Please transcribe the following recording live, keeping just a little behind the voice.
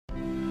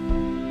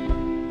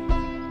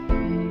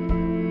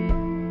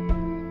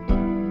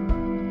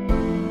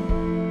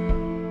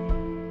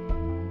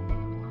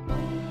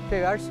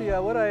Okay, actually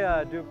what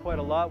I do quite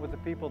a lot with the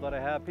people that I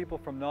have, people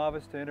from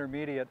novice to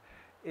intermediate,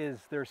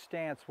 is their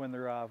stance when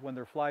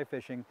they're fly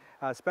fishing,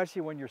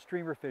 especially when you're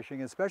streamer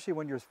fishing, especially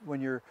when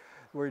you're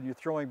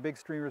throwing big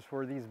streamers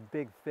for these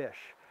big fish.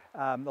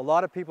 A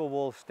lot of people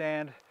will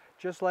stand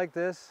just like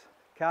this,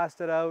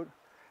 cast it out,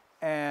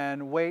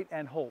 and wait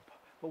and hope.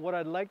 But what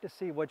I'd like to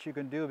see what you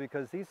can do,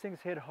 because these things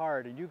hit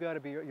hard and you got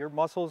to be, your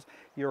muscles,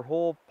 your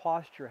whole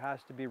posture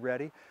has to be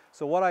ready.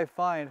 So what I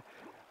find,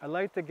 I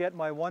like to get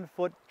my 1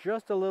 foot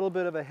just a little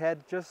bit of a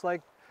head, just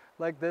like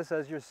this,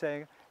 as you're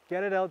saying,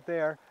 get it out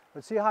there.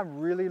 But see how I'm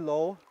really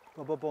low,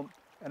 boom, boom, boom,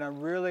 and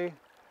I'm really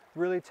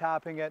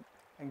tapping it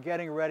and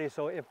getting ready.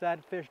 So if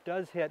that fish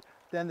does hit,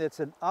 then it's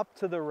an up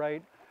to the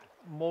right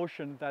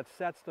motion that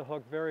sets the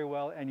hook very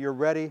well, and you're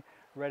ready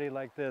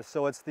like this.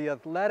 So it's the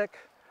athletic,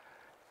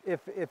 if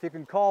you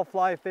can call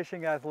fly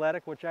fishing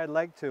athletic, which I'd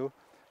like to,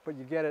 but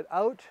you get it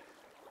out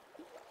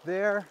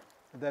there,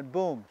 and then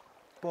boom,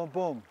 boom,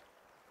 boom,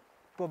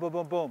 boom, boom,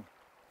 boom, boom,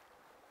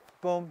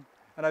 boom.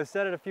 And I've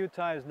said it a few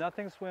times,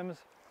 nothing swims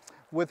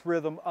with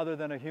rhythm other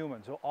than a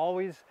human. So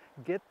always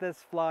get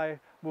this fly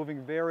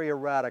moving very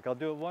erratic. I'll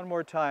do it one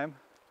more time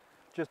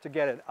just to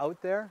get it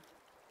out there,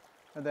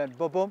 and then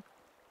boom, boom,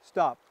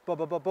 stop, boom,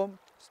 boom, boom, boom,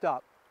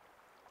 stop,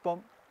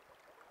 boom,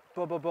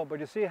 boom, boom, boom. But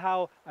you see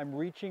how I'm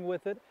reaching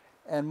with it?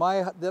 And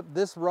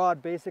this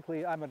rod,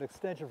 basically, I'm an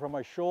extension from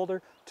my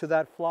shoulder to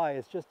that fly.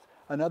 It's just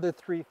another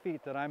 3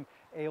 feet that I'm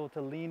able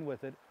to lean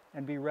with it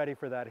and be ready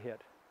for that hit.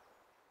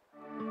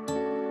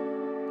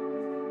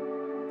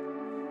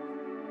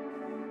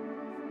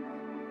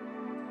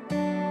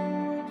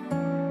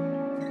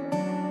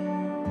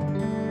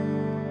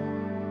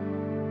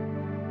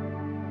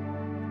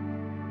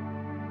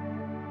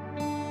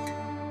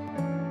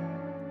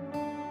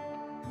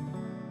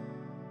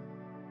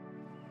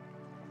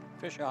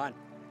 Fish on.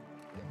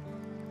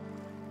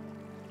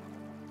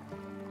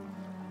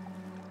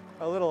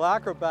 A little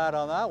acrobat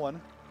on that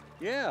one.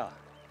 Yeah.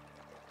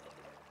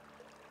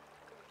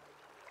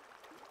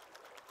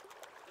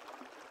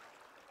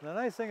 The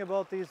nice thing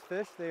about these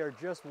fish, they are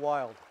just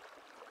wild.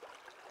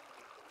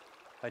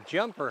 A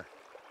jumper.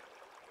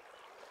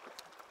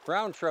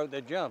 Brown trout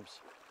that jumps.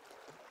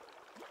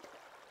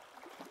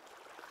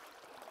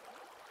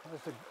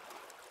 That's a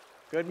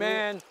good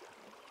man.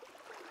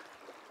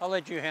 I'll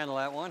let you handle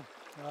that one.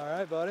 All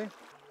right, buddy.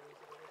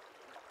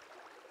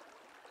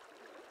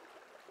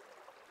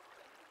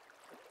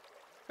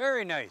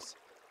 Very nice.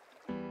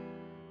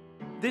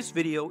 This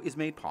video is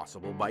made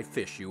possible by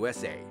Fish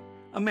USA,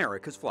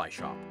 America's fly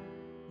shop.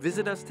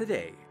 Visit us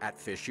today at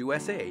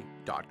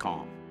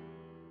fishusa.com.